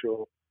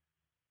social,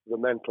 the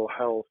mental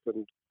health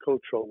and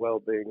cultural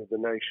well-being of the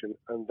nation,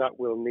 and that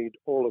will need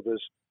all of us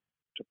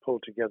to pull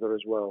together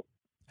as well.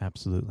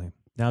 Absolutely.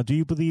 Now, do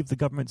you believe the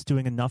government's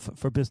doing enough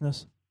for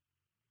business?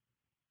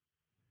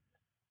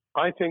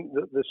 I think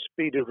that the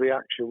speed of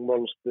reaction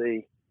once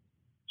the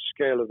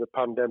scale of the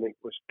pandemic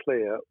was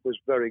clear was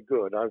very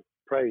good. I've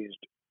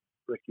praised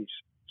Rishi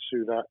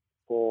Sunak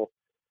for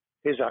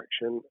his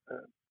action.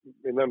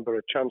 Remember,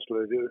 a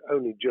chancellor who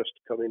only just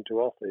come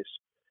into office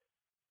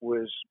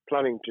was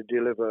planning to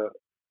deliver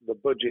the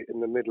budget in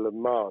the middle of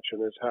March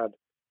and has had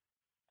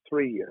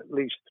at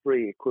least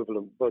three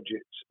equivalent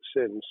budgets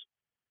since.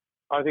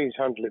 I think he's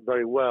handled it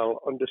very well.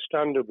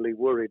 Understandably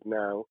worried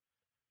now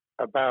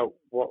about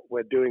what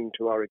we're doing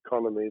to our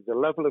economy. The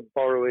level of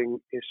borrowing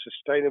is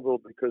sustainable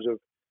because of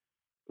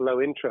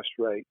low interest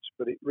rates,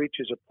 but it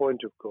reaches a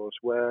point, of course,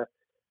 where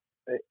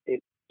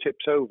it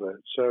tips over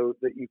so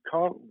that you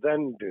can't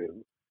then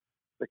do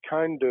the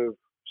kind of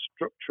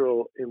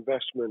structural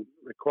investment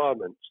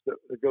requirements that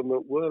the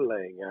government were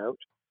laying out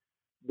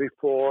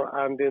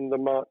before and in the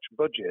March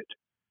budget.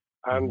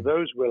 And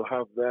those will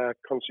have their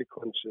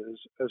consequences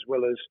as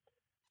well as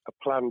a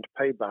planned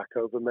payback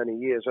over many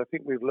years. I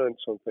think we've learned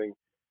something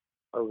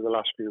over the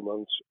last few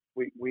months.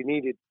 We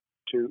needed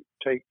to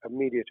take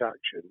immediate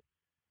action.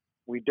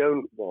 We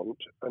don't want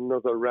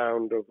another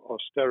round of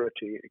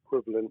austerity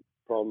equivalent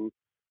from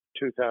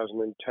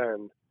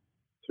 2010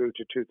 through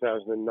to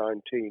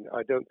 2019.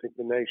 I don't think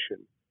the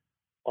nation,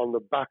 on the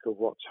back of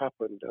what's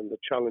happened and the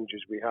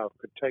challenges we have,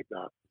 could take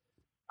that.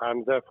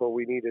 And therefore,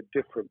 we need a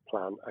different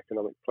plan,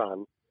 economic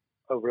plan,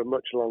 over a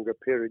much longer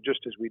period,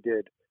 just as we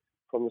did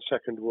from the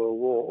Second World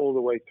War all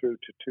the way through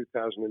to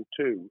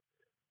 2002,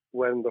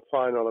 when the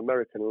final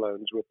American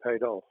loans were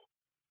paid off.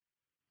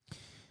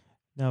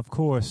 Now, of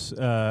course,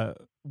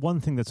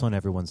 one thing that's on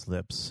everyone's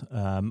lips,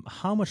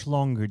 how much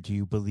longer do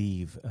you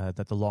believe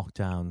that the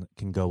lockdown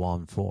can go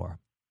on for?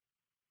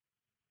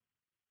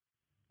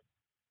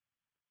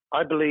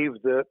 I believe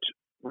that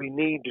we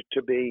need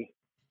to be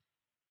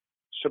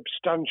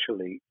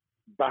substantially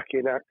back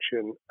in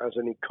action as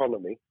an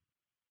economy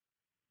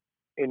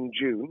in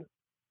June.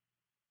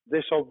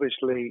 This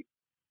obviously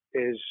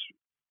is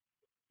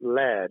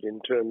led in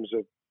terms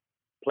of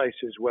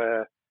places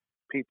where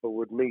people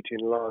would meet in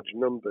large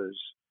numbers,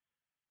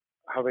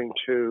 having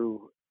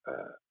to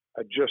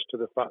adjust to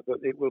the fact that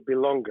it will be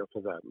longer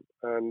for them.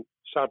 And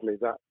sadly,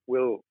 that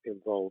will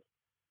involve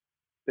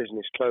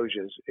business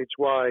closures. It's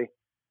why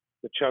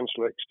the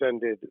Chancellor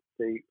extended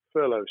the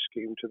furlough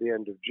scheme to the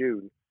end of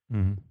June.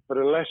 Mm-hmm. But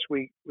unless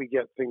we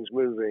get things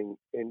moving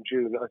in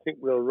June, I think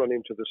we'll run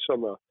into the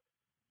summer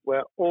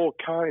where all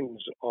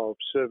kinds of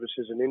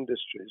services and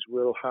industries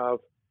will have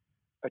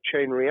a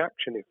chain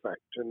reaction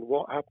effect. And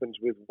what happens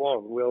with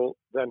one will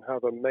then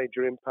have a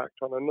major impact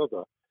on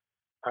another.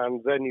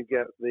 And then you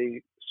get the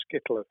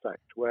skittle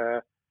effect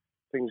where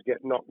things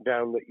get knocked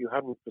down that you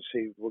hadn't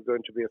perceived were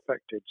going to be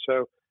affected.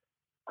 So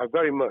I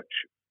very much,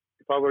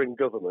 if I were in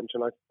government,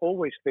 and I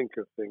always think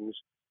of things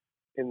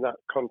in that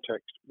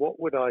context, what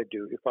would I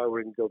do if I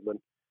were in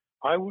government?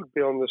 I would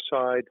be on the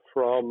side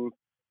from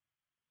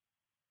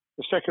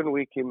the second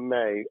week in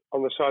May,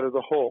 on the side of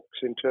the hawks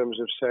in terms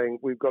of saying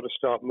we've got to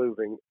start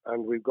moving,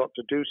 and we've got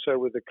to do so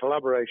with the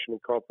collaboration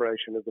and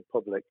cooperation of the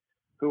public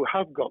who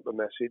have got the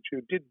message, who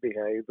did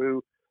behave,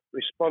 who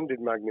responded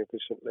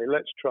magnificently.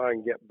 Let's try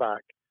and get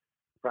back,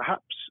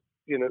 perhaps,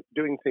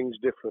 doing things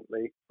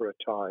differently for a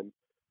time,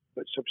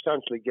 but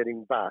substantially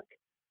getting back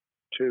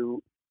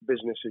to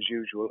business as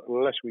usual.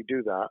 Unless we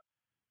do that,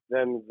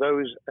 then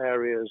those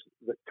areas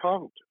that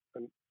can't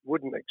and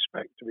wouldn't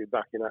expect to be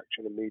back in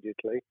action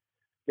immediately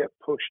get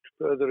pushed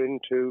further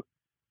into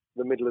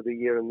the middle of the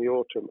year and the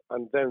autumn,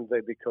 and then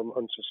they become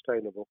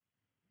unsustainable.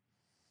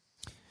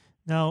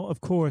 Now,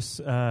 of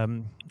course,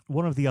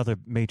 one of the other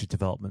major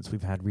developments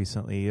we've had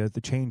recently are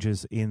the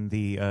changes in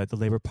the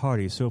Labour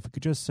Party. So if we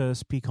could just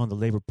speak on the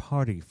Labour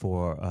Party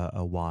for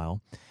a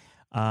while.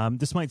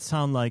 This might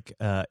sound like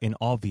an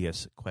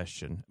obvious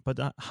question, but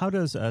how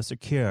does Sir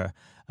Keir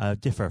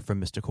differ from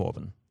Mr.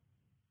 Corbyn?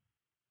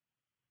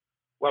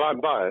 Well,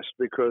 I'm biased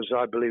because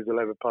I believe the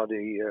Labour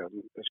Party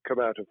has come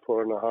out of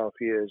 4.5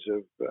 years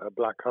of a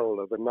black hole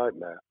of a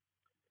nightmare,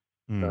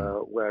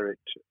 where it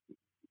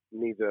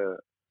neither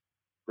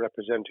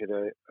represented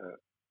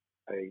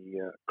a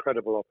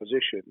credible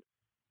opposition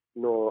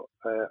nor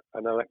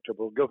an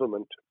electable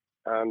government,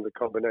 and the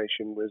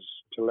combination was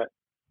to let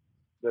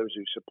those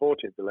who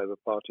supported the Labour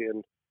Party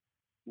and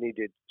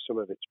needed some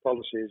of its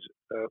policies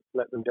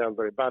let them down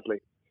very badly.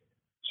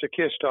 Sir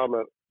Keir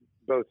Starmer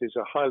both is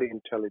a highly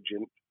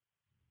intelligent,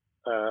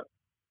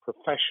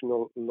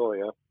 professional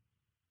lawyer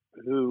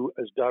who,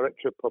 as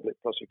Director of Public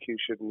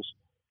Prosecutions,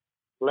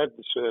 led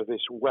the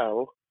service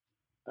well,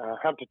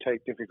 had to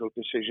take difficult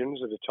decisions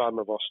at a time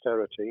of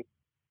austerity,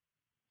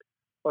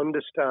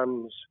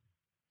 understands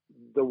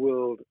the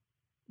world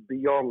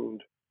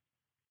beyond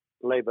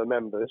Labour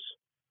members,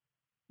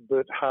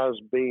 but has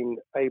been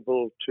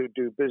able to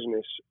do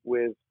business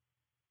with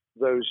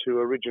those who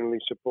originally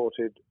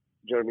supported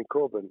Jeremy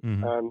Corbyn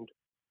and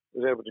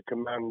was able to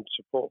command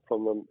support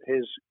from them.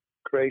 His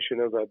creation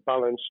of a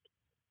balanced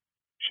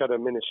shadow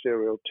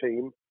ministerial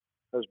team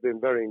has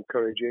been very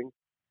encouraging.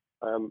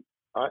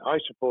 I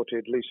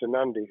supported Lisa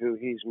Nandy, who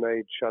he's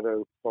made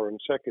shadow foreign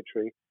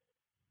secretary,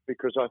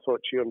 because I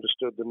thought she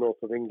understood the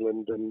north of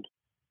England and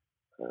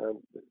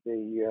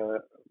the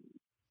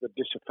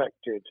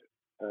disaffected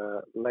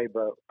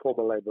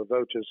former Labour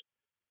voters.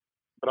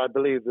 But I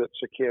believe that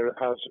Sir Keir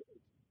has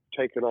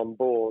taken on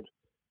board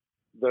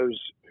those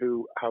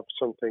who have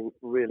something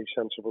really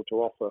sensible to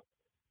offer,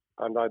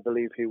 and I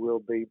believe he will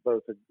be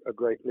both a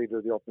great leader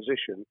of the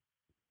opposition.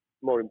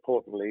 More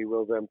importantly, he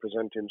will then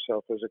present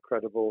himself as a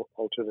credible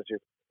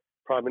alternative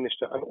Prime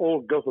Minister, and all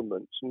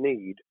governments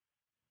need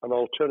an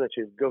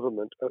alternative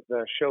government at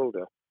their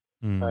shoulder.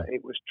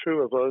 It was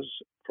true of us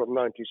from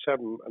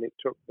 97, and it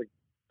took the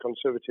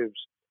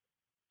Conservatives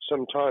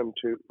some time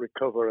to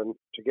recover and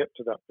to get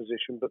to that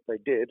position, but they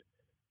did,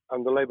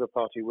 and the Labour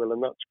Party will,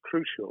 and that's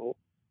crucial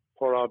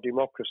for our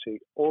democracy.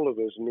 All of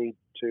us need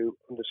to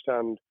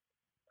understand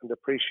and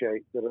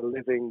appreciate that a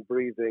living,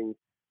 breathing,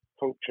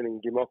 functioning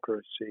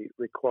democracy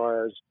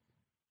requires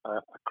a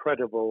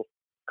credible,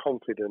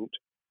 confident,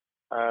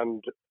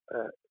 and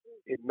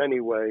in many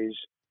ways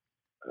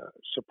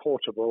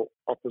supportable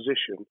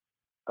opposition,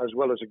 as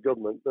well as a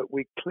government that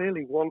we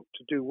clearly want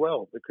to do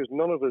well, because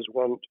none of us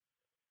want,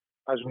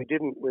 as we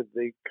didn't with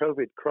the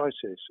COVID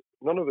crisis,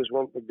 none of us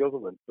want the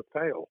government to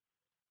fail.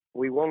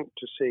 We want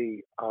to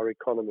see our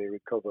economy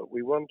recover.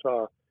 We want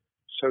our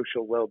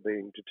social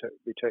well-being to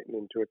be taken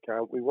into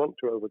account. We want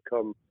to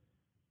overcome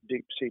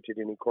deep-seated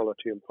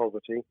inequality and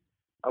poverty,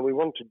 and we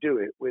want to do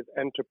it with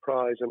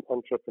enterprise and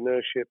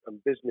entrepreneurship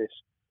and business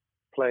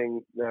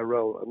playing their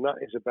role, and that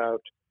is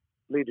about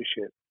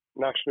leadership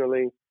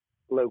nationally,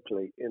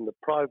 locally, in the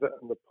private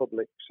and the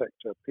public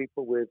sector,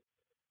 people with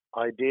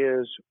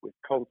ideas, with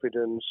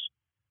confidence,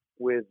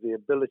 with the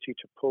ability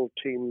to pull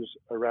teams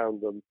around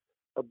them,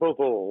 above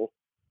all,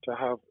 to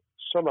have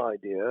some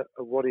idea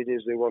of what it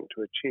is they want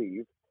to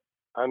achieve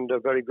and a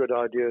very good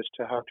idea as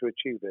to how to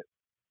achieve it.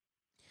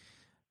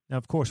 Now,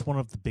 of course, one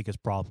of the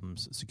biggest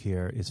problems Sir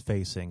Keir is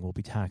facing will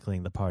be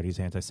tackling the party's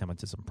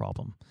anti-Semitism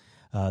problem.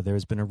 There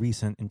has been a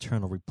recent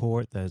internal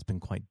report that has been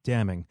quite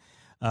damning.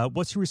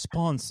 What's your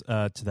response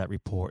to that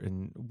report,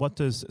 and what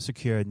does Sir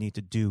Keir need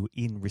to do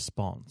in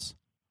response?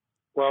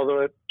 Well,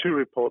 there are two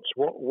reports.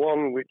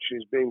 One which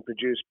is being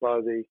produced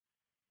by the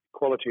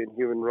Equality and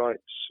Human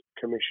Rights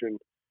Commission,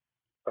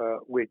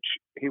 which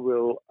he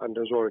will, and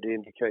has already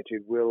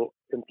indicated, will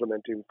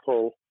implement in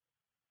full.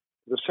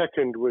 The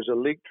second was a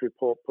leaked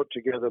report put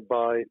together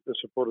by the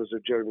supporters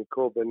of Jeremy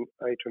Corbyn,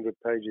 800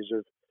 pages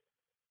of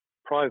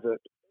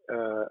private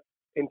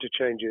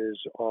interchanges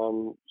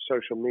on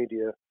social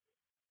media,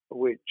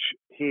 which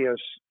he has,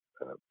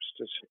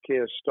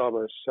 Keir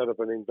Starmer, set up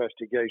an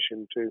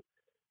investigation to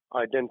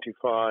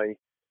identify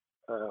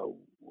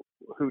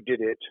who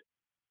did it,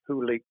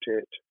 who leaked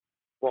it,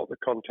 what the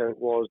content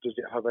was, does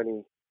it have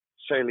any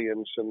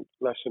salience and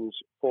lessons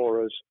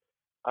for us,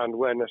 and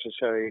where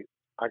necessary,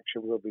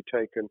 action will be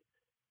taken.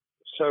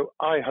 So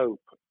I hope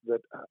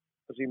that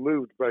as he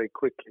moved very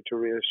quickly to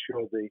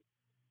reassure the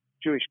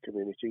Jewish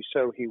community,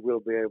 so he will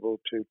be able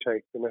to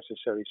take the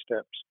necessary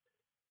steps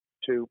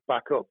to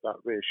back up that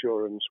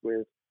reassurance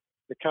with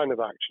the kind of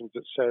actions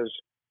that says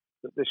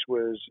that this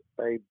was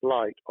a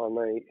blight on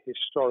a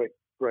historic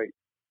great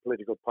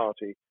political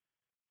party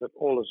that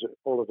all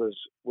of us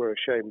were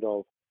ashamed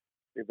of.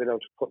 We've been able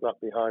to put that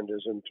behind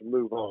us and to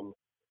move on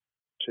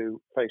to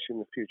facing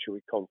the future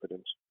with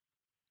confidence.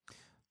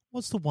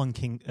 What's the one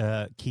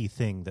key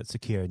thing that Sir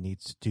Keir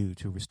needs to do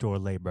to restore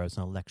Labour as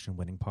an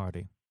election-winning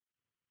party?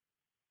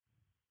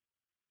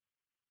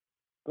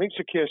 I think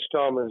Sir Keir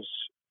Starmer's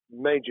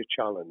major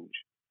challenge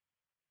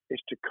is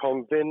to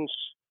convince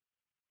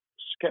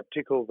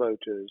sceptical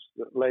voters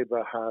that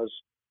Labour has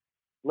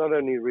not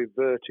only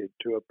reverted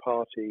to a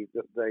party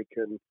that they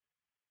can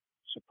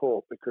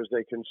support because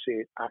they can see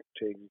it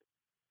acting,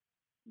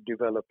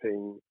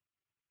 developing,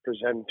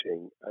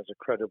 presenting as a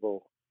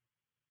credible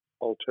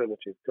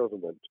alternative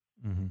government,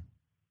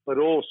 but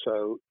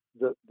also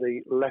that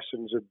the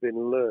lessons have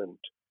been learned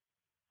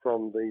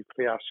from the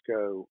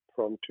fiasco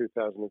from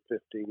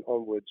 2015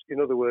 onwards. In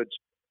other words,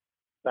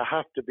 there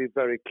have to be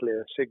very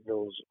clear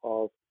signals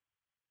of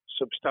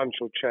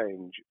substantial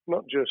change,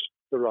 not just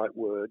the right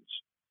words,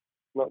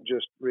 not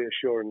just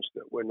reassurance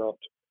that we're not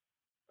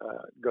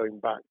going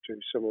back to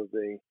some of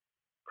the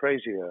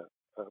crazier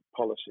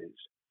policies,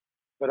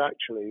 but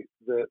actually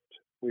that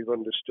we've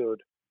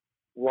understood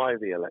why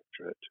the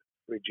electorate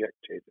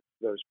rejected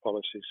those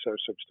policies so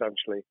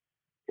substantially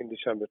in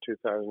December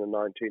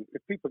 2019.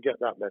 If people get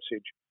that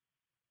message,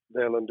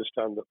 they'll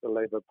understand that the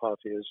Labour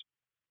Party has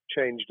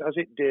changed, as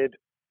it did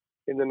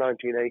in the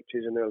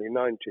 1980s and early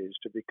 90s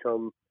to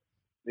become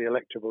the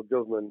electable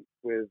government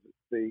with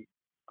the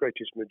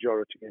greatest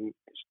majority and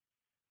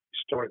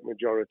historic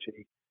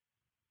majority,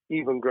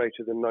 even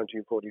greater than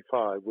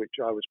 1945, which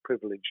I was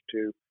privileged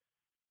to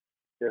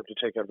be able to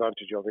take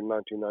advantage of in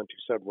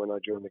 1997 when I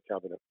joined the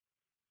cabinet.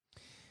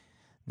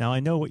 Now, I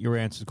know what your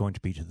answer is going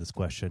to be to this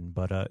question,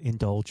 but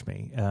indulge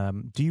me.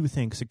 Do you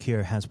think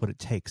Sakir has what it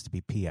takes to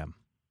be PM?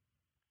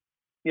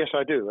 Yes,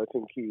 I do. I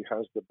think he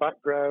has the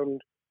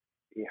background,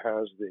 he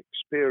has the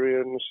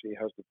experience, he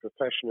has the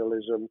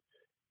professionalism,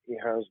 he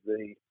has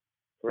the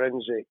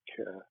forensic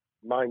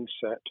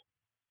mindset,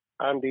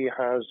 and he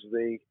has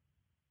the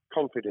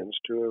confidence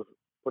to have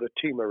put a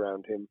team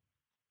around him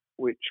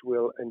which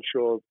will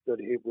ensure that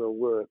it will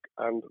work.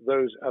 And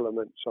those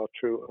elements are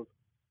true of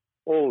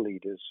all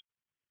leaders.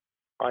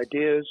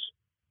 Ideas,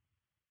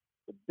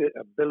 the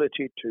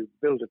ability to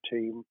build a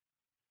team,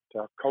 to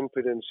have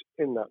confidence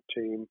in that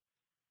team,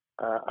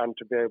 and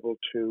to be able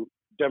to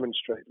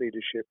demonstrate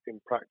leadership in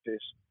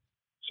practice,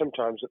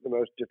 sometimes at the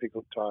most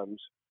difficult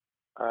times.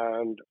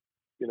 And,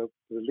 the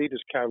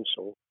Leaders'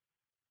 Council,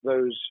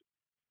 those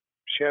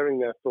sharing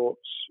their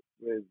thoughts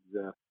with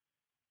the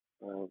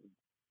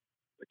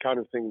kind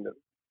of thing that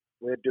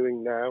we're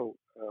doing now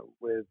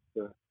with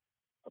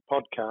a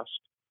podcast,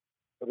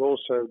 but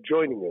also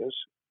joining us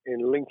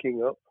in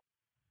linking up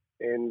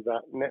in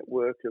that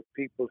network of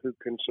people who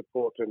can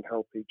support and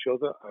help each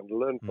other and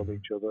learn from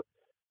each other.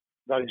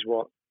 That is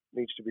what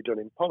needs to be done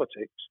in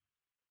politics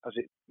as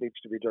it needs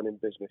to be done in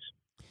business.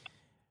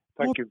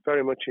 Thank you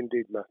very much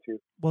indeed, Matthew.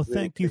 Well,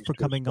 thank you for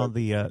coming on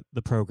the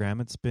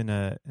program. It's been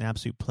an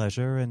absolute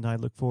pleasure, and I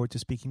look forward to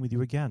speaking with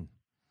you again.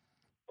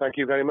 Thank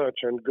you very much,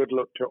 and good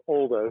luck to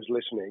all those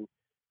listening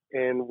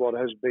in what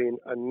has been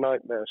a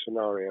nightmare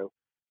scenario.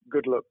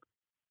 Good luck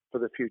for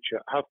the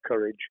future. Have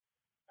courage,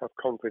 have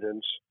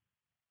confidence,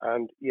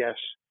 and yes,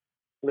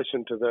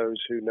 listen to those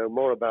who know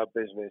more about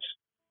business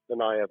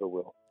than I ever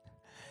will.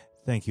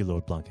 Thank you,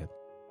 Lord Blunkett.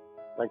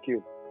 Thank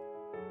you.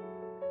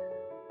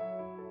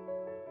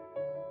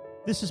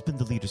 This has been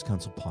the Leaders'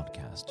 Council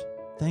podcast.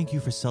 Thank you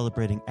for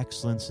celebrating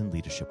excellence in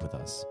leadership with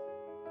us.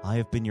 I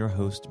have been your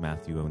host,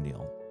 Matthew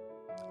O'Neill.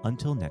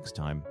 Until next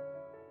time,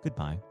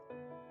 goodbye.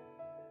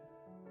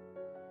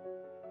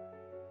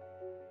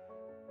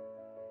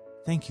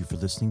 Thank you for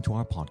listening to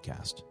our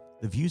podcast.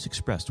 The views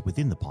expressed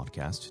within the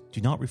podcast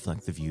do not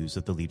reflect the views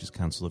of the Leaders'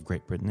 Council of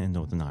Great Britain and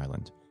Northern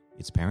Ireland,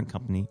 its parent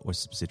company or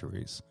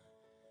subsidiaries,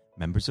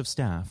 members of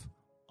staff,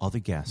 other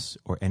guests,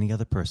 or any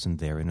other person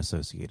therein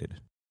associated.